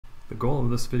The goal of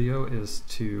this video is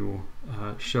to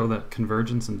show that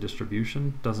convergence in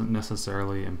distribution doesn't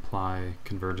necessarily imply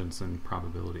convergence in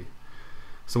probability.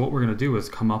 So what we're going to do is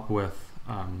come up with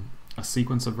a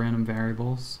sequence of random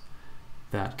variables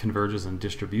that converges in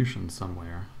distribution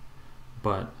somewhere,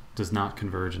 but does not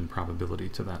converge in probability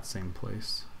to that same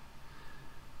place.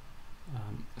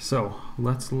 So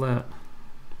let's let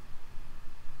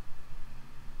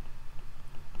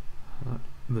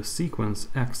the sequence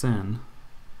xn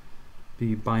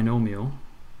be binomial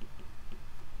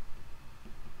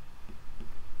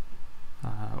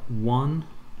 1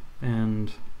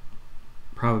 and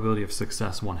probability of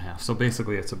success 1/2. So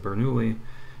basically it's a Bernoulli,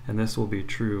 and this will be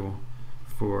true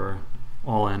for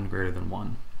all n greater than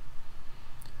 1.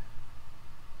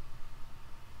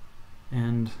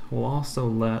 And we'll also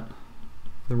let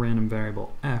the random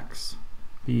variable x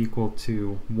be equal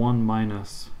to 1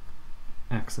 minus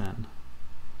xn,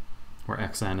 where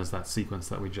xn is that sequence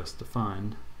that we just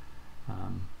defined.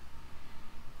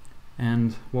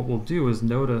 And what we'll do is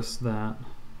notice that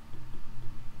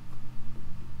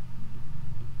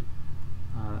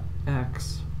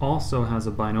x also has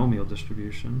a binomial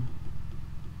distribution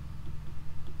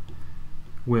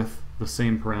with the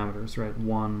same parameters, right?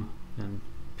 1 and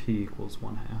p equals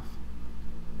 1/2.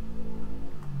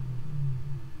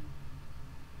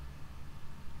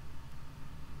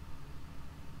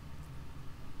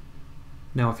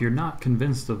 Now, if you're not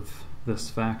convinced of this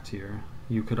fact here,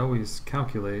 you could always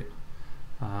calculate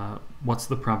what's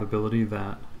the probability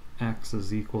that x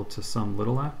is equal to some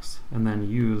little x, and then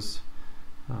use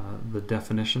the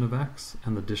definition of x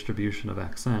and the distribution of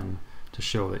xn to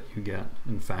show that you get,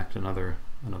 in fact, another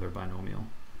binomial.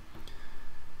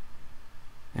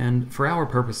 And for our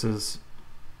purposes,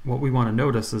 what we want to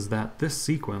notice is that this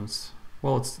sequence,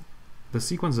 well, the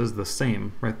sequence is the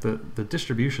same, right? The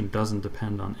distribution doesn't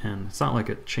depend on n. It's not like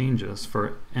it changes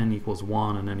for n equals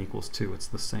 1 and n equals 2. It's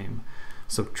the same.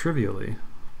 So trivially,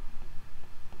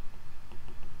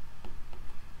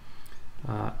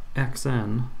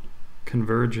 xn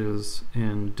converges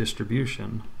in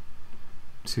distribution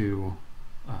to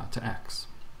x,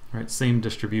 right? Same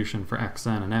distribution for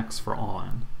xn and x for all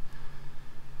n.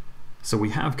 So we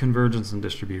have convergence in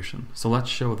distribution. So let's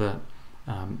show that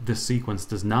this sequence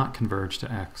does not converge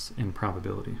to x in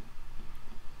probability.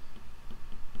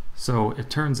 So it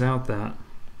turns out that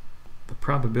the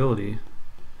probability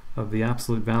of the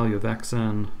absolute value of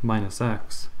xn minus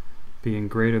x being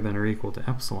greater than or equal to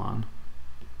epsilon,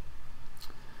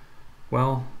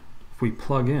 well, if we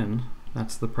plug in,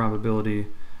 that's the probability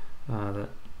that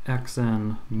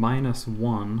xn minus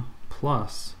 1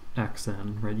 plus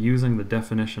xn, right, using the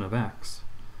definition of x,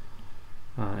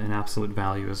 an absolute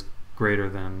value is greater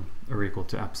than or equal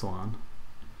to epsilon.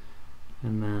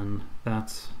 And then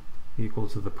that's equal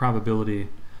to the probability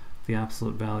the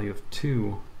absolute value of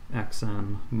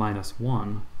 2xn minus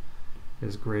 1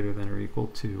 is greater than or equal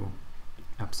to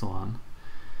epsilon.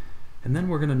 And then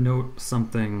we're going to note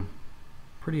something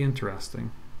pretty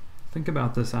interesting. Think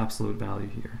about this absolute value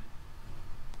here.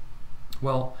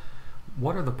 Well,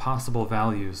 what are the possible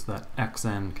values that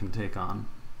xn can take on?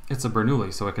 It's a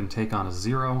Bernoulli, so it can take on a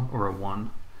 0 or a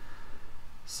 1.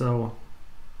 So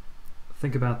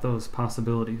think about those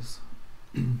possibilities.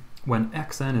 When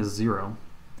xn is 0,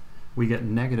 we get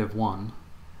 -1,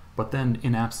 but then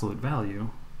in absolute value,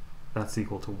 that's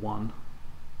equal to 1.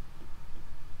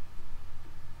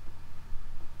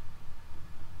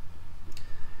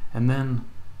 And then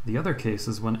the other case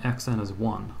is when xn is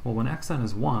 1. Well, when xn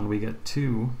is 1, we get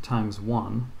 2 times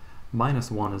 1 minus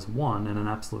 1 is 1, and an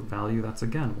absolute value, that's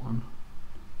again 1.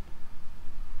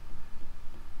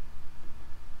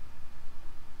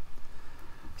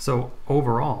 So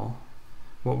overall,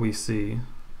 what we see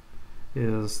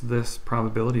is this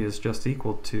probability is just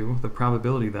equal to the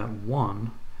probability that 1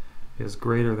 is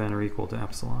greater than or equal to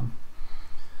epsilon.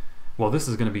 Well, this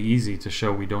is going to be easy to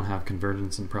show we don't have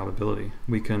convergence in probability.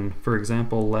 We can, for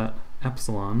example, let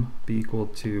epsilon be equal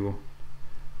to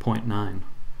 0.9.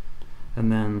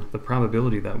 And then the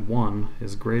probability that 1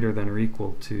 is greater than or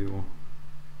equal to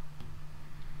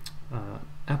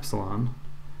epsilon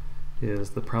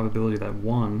is the probability that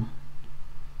 1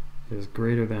 is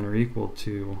greater than or equal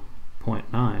to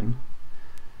 0.9.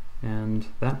 And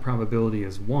that probability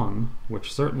is 1,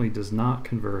 which certainly does not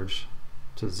converge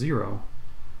to 0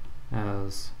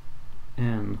 as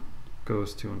n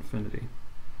goes to infinity.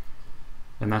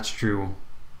 And that's true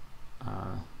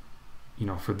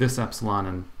for this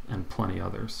epsilon and plenty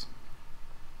others.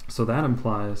 So that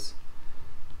implies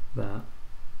that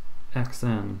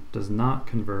xn does not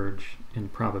converge in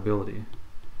probability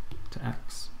to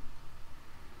x.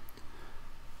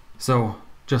 So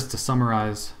just to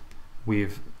summarize,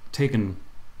 we've taken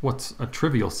what's a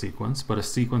trivial sequence, but a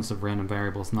sequence of random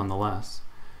variables nonetheless,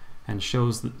 and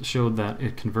showed that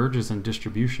it converges in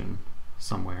distribution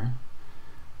somewhere,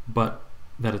 but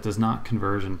that it does not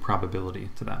converge in probability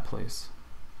to that place.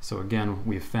 So again,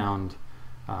 we've found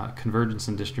convergence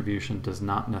in distribution does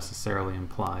not necessarily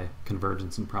imply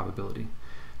convergence in probability.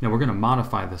 Now we're going to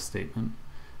modify this statement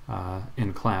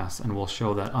in class, and we'll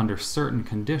show that under certain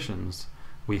conditions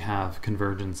we have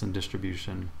convergence in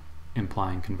distribution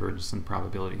implying convergence in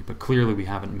probability, but clearly we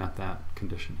haven't met that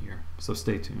condition here, so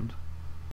stay tuned.